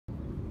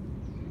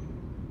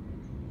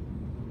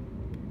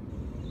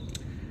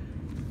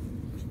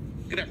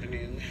Good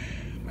afternoon.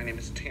 My name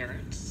is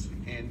Terrence,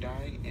 and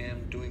I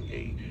am doing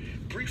a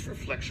brief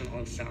reflection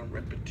on sound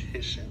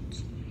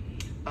repetitions.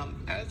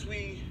 As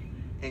we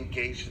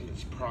engage in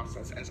this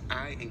process, as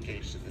I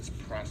engaged in this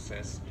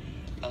process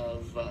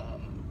of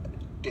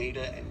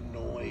data and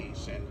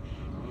noise and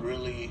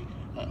really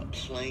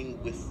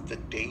playing with the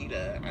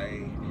data,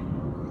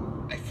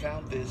 I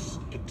found this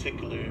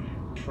particular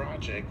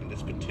project and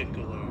this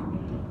particular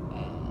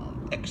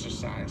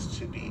exercise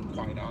to be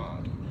quite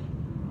odd.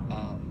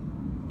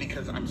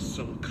 Because I'm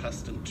so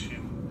accustomed to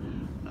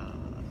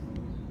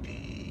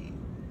the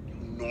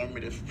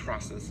normative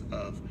process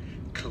of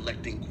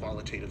collecting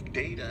qualitative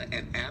data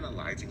and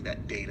analyzing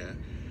that data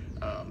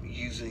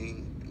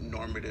using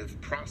normative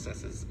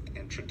processes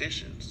and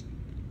traditions.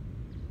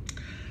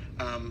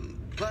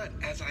 But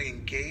as I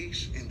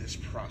engaged in this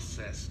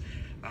process,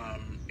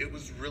 it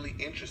was really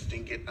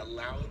interesting. It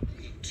allowed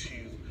me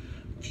to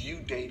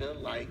view data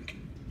like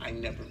I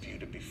never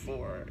viewed it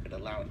before. It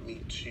allowed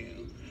me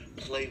to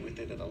play with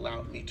it. It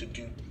allowed me to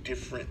do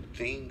different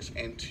things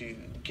and to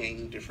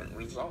gain different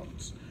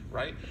results,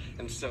 right?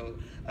 And so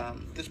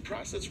this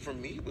process for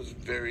me was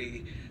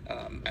very,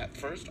 at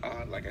first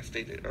odd, like I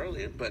stated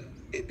earlier, but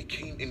it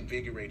became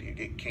invigorating.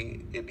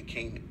 It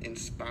became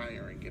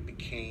inspiring. It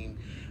became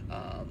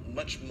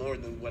much more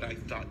than what I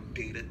thought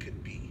data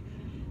could be.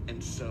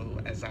 And so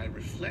as I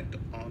reflect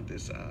on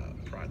this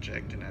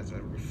project and as I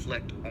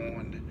reflect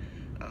on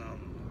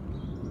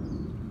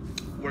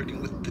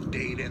working with the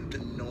data and the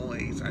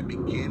noise, I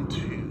begin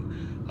to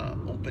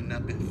open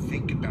up and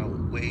think about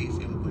ways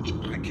in which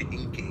I can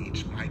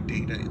engage my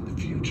data in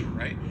the future,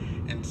 right?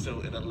 And so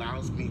it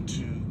allows me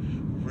to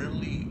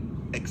really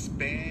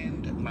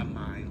expand my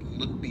mind,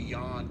 look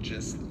beyond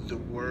just the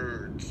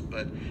words,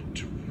 but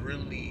to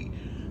really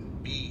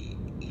be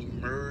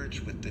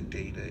emerge with the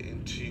data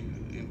and to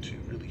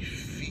really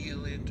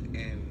feel it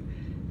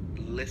and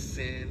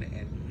listen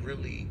and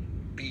really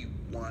be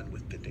one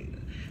with the data.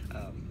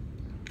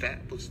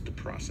 That was the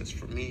process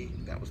for me.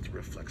 That was the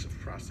reflexive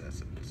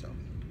process. So,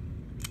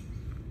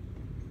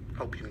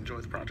 hope you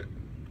enjoy the project.